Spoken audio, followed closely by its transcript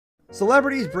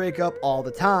Celebrities break up all the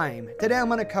time. Today I'm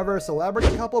going to cover celebrity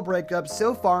couple breakups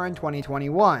so far in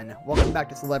 2021. Welcome back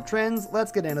to Celeb Trends, let's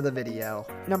get into the video.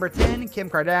 Number 10, Kim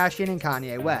Kardashian and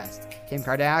Kanye West. Kim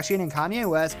Kardashian and Kanye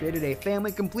West created a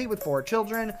family complete with 4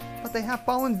 children, but they have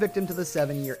fallen victim to the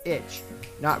 7-year itch.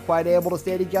 Not quite able to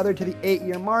stay together to the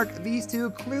 8-year mark, these two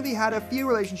clearly had a few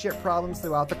relationship problems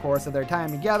throughout the course of their time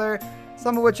together,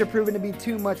 some of which have proven to be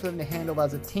too much for them to handle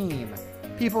as a team.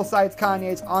 People cites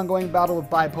Kanye's ongoing battle with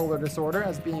bipolar disorder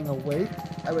as being a weight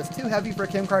that was too heavy for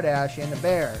Kim Kardashian to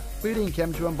bear, leading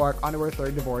Kim to embark onto her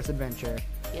 3rd divorce adventure.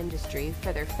 Industry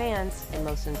for their fans and,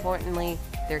 most importantly,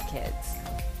 their kids.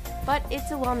 But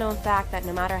it's a well-known fact that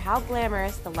no matter how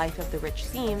glamorous the life of the rich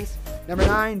seems. Number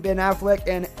 9, Ben Affleck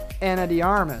and Ana de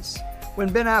Armas.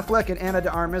 When Ben Affleck and Ana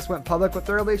de Armas went public with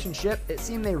their relationship, it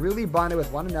seemed they really bonded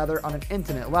with one another on an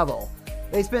intimate level.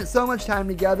 They spent so much time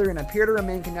together and appear to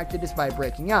remain connected despite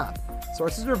breaking up.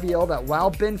 Sources reveal that while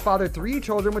Ben fathered 3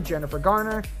 children with Jennifer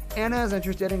Garner, Anna is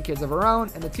interested in kids of her own,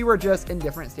 and the two are just in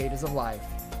different stages of life.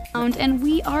 And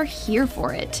we are here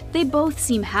for it. They both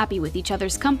seem happy with each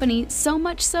other's company, so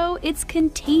much so it's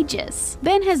contagious.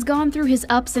 Ben has gone through his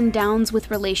ups and downs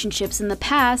with relationships in the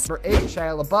past. Number 8,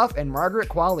 Shia LaBeouf and Margaret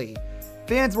Qualley.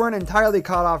 Fans weren't entirely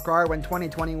caught off guard when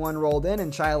 2021 rolled in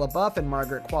and Shia LaBeouf and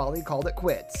Margaret Qualley called it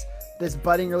quits. This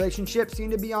budding relationship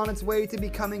seemed to be on its way to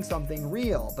becoming something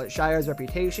real, but Shia's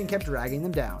reputation kept dragging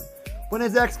them down. When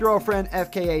his ex-girlfriend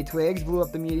FKA Twigs blew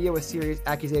up the media with serious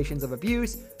accusations of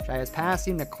abuse, Shia's past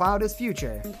seemed to cloud his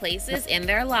future. Places in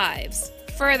their lives.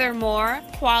 Furthermore,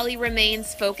 Qualley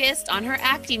remains focused on her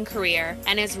acting career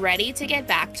and is ready to get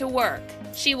back to work.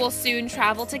 She will soon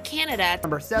travel to Canada.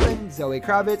 Number 7, Zoe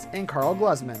Kravitz and Carl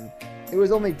Glusman. It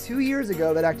was only 2 years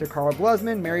ago that actor Carl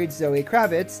Glusman married Zoe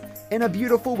Kravitz in a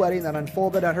beautiful wedding that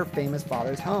unfolded at her famous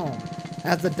father's home.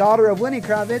 As the daughter of Lenny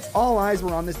Kravitz, all eyes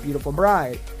were on this beautiful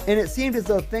bride, and it seemed as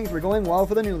though things were going well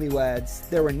for the newlyweds.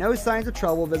 There were no signs of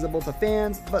trouble visible to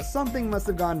fans, but something must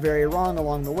have gone very wrong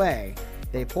along the way.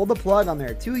 They pulled the plug on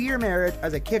their 2-year marriage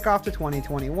as a kickoff to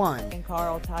 2021. And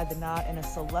Carl tied the knot in a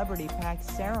celebrity-packed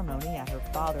ceremony at her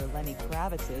father Lenny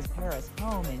Kravitz's Paris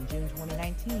home in June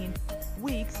 2019,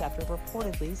 weeks after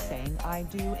reportedly saying "I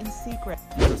do" in secret.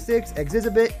 Number 6,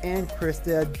 Exhibit and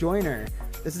Krista Joyner.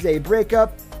 This is a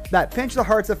breakup that pinched the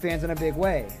hearts of fans in a big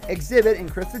way. Exhibit and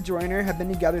Krista Joyner have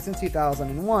been together since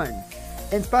 2001.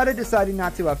 In spite of deciding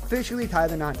not to officially tie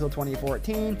the knot until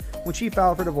 2014, when she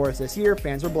filed for divorce this year,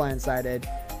 fans were blindsided.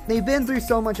 They've been through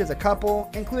so much as a couple,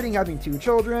 including having 2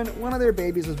 children. One of their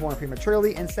babies was born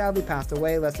prematurely and sadly passed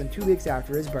away less than 2 weeks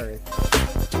after his birth.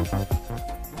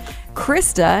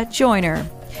 Krista Joyner.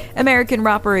 American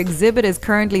rapper Exhibit is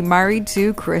currently married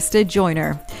to Krista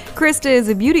Joyner. Krista is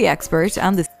a beauty expert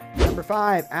and the Number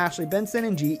 5, Ashley Benson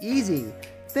and G-Eazy.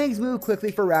 Things moved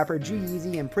quickly for rapper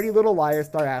G-Eazy and Pretty Little Liars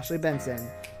star Ashley Benson.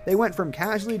 They went from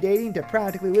casually dating to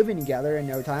practically living together in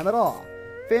no time at all.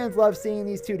 Fans love seeing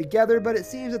these two together, but it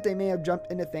seems that they may have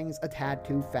jumped into things a tad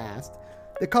too fast.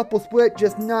 The couple split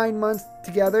just 9 months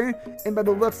together, and by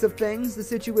the looks of things, the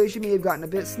situation may have gotten a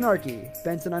bit snarky.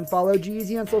 Benson unfollowed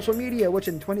G-Eazy on social media, which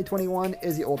in 2021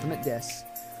 is the ultimate diss.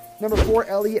 Number 4,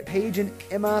 Elliot Page and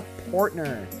Emma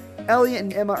Portner. Elliot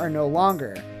and Emma are no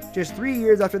longer. Just 3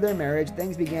 years after their marriage,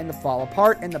 things began to fall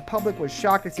apart, and the public was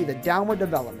shocked to see the downward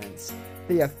developments.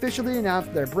 They officially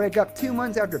announced their breakup 2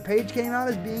 months after Page came out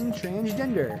as being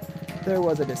transgender. There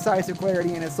was a decisive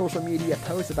clarity in his social media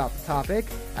post about the topic,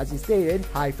 as he stated,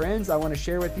 "Hi friends, I want to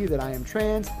share with you that I am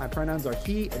trans, my pronouns are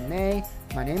he and they,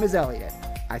 my name is Elliot.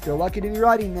 I feel lucky to be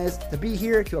writing this, to be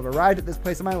here, to have arrived at this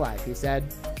place in my life," he said.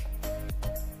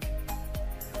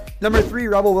 Number 3,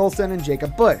 Rebel Wilson and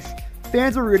Jacob Bush.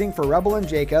 Fans were rooting for Rebel and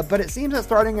Jacob, but it seems that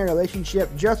starting a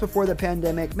relationship just before the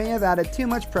pandemic may have added too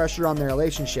much pressure on their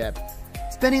relationship.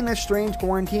 Spending this strange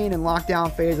quarantine and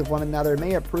lockdown phase of one another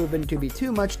may have proven to be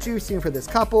too much too soon for this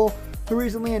couple, who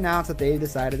recently announced that they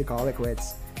decided to call it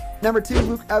quits. Number 2,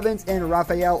 Luke Evans and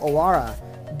Rafael O'Lara.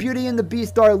 Beauty and the Beast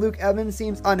star Luke Evans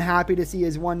seems unhappy to see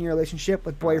his 1-year relationship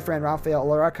with boyfriend Rafael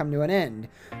O'Lara come to an end.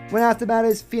 When asked about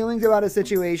his feelings about his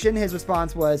situation, his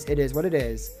response was, "It is what it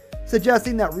is,"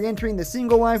 suggesting that re-entering the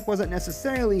single life wasn't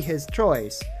necessarily his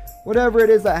choice. Whatever it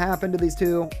is that happened to these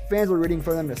two, fans were rooting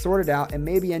for them to sort it out and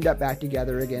maybe end up back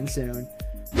together again soon.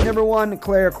 Number 1,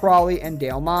 Claire Crawley and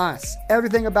Dale Moss.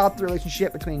 Everything about the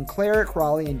relationship between Claire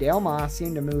Crawley and Dale Moss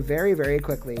seemed to move very, very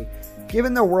quickly.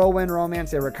 Given the whirlwind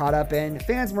romance they were caught up in,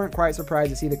 fans weren't quite surprised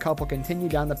to see the couple continue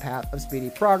down the path of speedy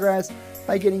progress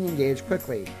by getting engaged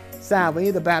quickly.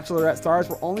 Sadly, the Bachelorette stars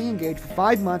were only engaged for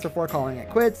 5 months before calling it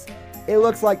quits, it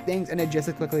looks like things ended just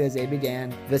as quickly as they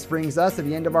began. This brings us to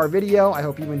the end of our video. I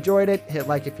hope you enjoyed it. Hit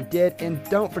like if you did, and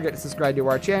don't forget to subscribe to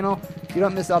our channel so you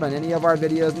don't miss out on any of our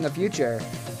videos in the future.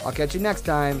 I'll catch you next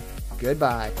time.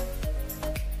 Goodbye.